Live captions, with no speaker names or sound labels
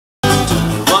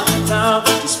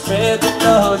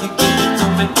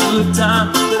good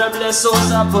time. That our blessed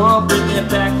souls are above, bring it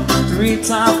back 3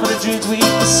 times for the dreams we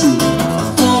pursue.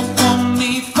 4 for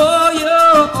me, for you.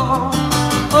 Oh,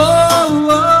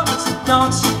 oh, so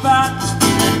don't you fight this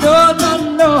feeling. No, no,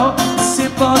 no.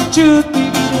 Simple truth,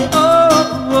 baby.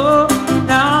 Oh, oh,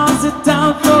 now's the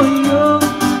time for you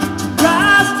to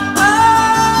rise up.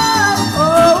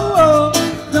 Oh, oh,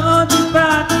 don't you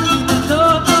fight this feeling. No,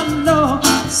 no, no.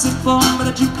 Simple,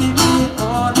 but you give me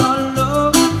all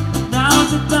alone.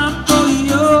 Now's the time for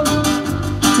you.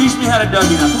 Teach me how to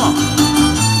Dougie now, come on.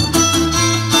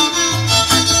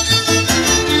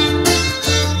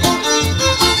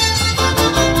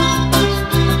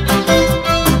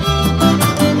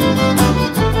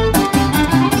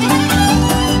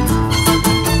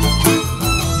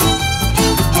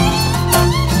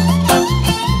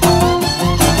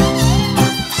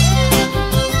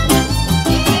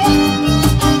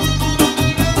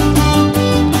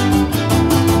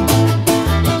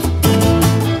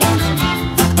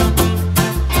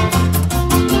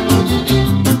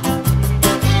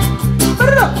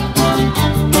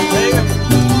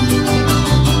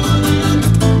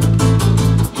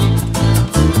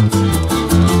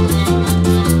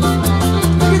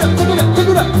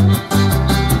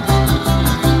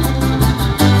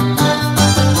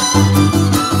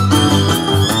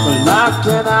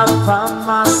 Can I find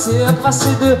myself? I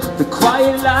see the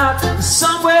quiet light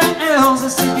somewhere else. I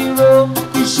see the road.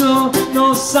 You show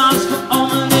no signs for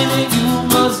almond in it. You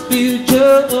must be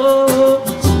just.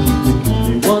 So give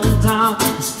me 1 time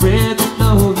to spread the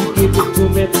love. You give it to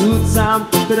me 2 times.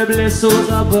 Better bless souls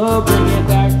above. Bring it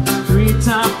back 3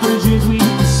 times for the dreams we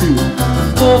pursue.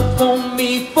 4 for me,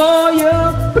 for you.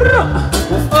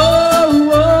 Oh,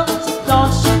 oh, so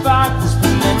don't you fight this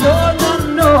feeling. No, no,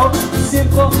 no.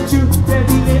 Simple truth.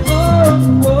 Oh,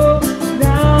 oh,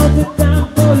 now's the time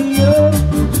for you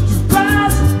to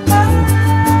rise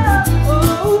up.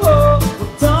 Oh, oh,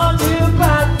 don't you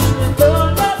fight it, no,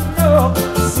 no, no.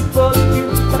 Simple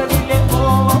truth, but I need it. Oh,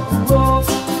 oh,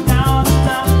 now's the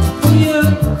time for you.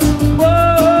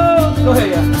 Whoa, go ahead,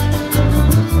 yeah.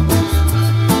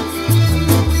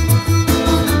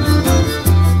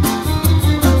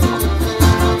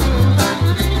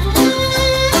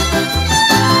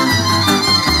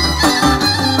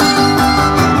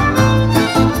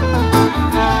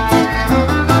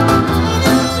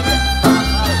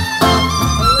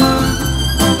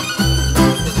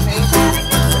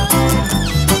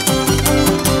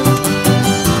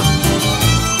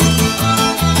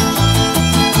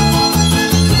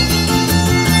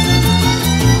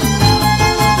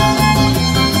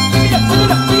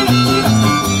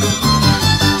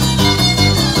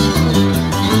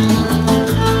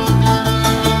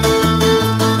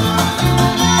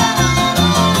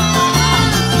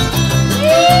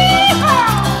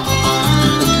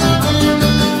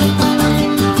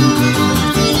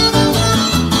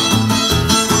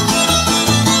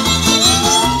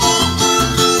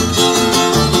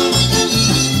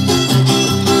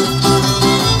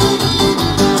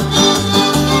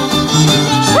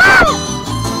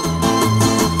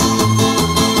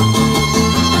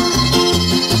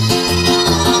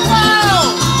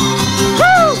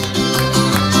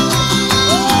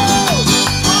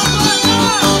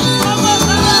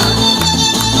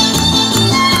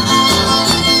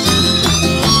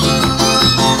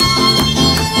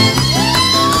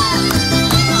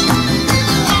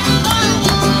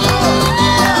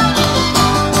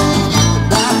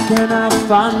 Can I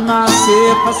find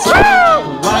myself? I see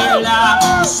white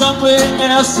light somewhere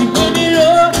else. You give me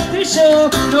love, they show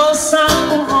no sign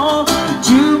for harm. But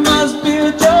you must be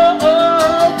a dog.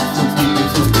 So give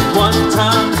it 1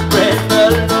 time, spread the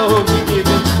love. We give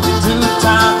it 2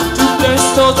 times, to bless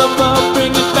those above.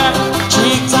 Bring it back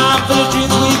 3 times for the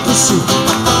dreams we pursue.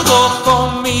 4 for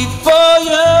me, for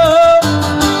you.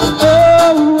 Oh,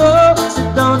 oh, oh, so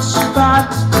don't you fight.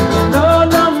 No,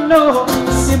 no, no.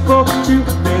 Simple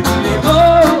truth.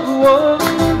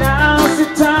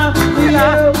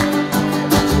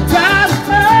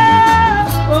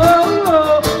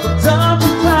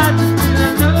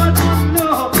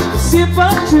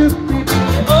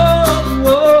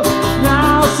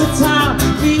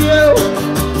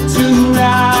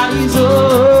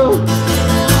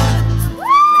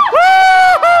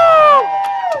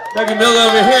 Dougie Mill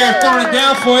over here throwing it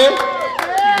down for you.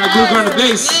 My group on the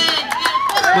bass.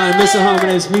 My Misajon, my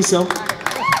name is Miso.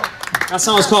 That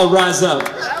song is called Rise Up. That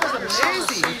was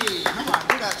amazing.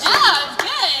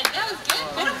 That was good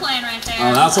fiddle playing right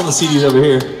there. That's on the CDs over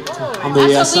here. On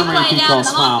the summer EP called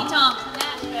Smile.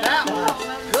 That one.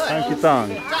 Good. Thank you,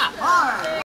 Tong.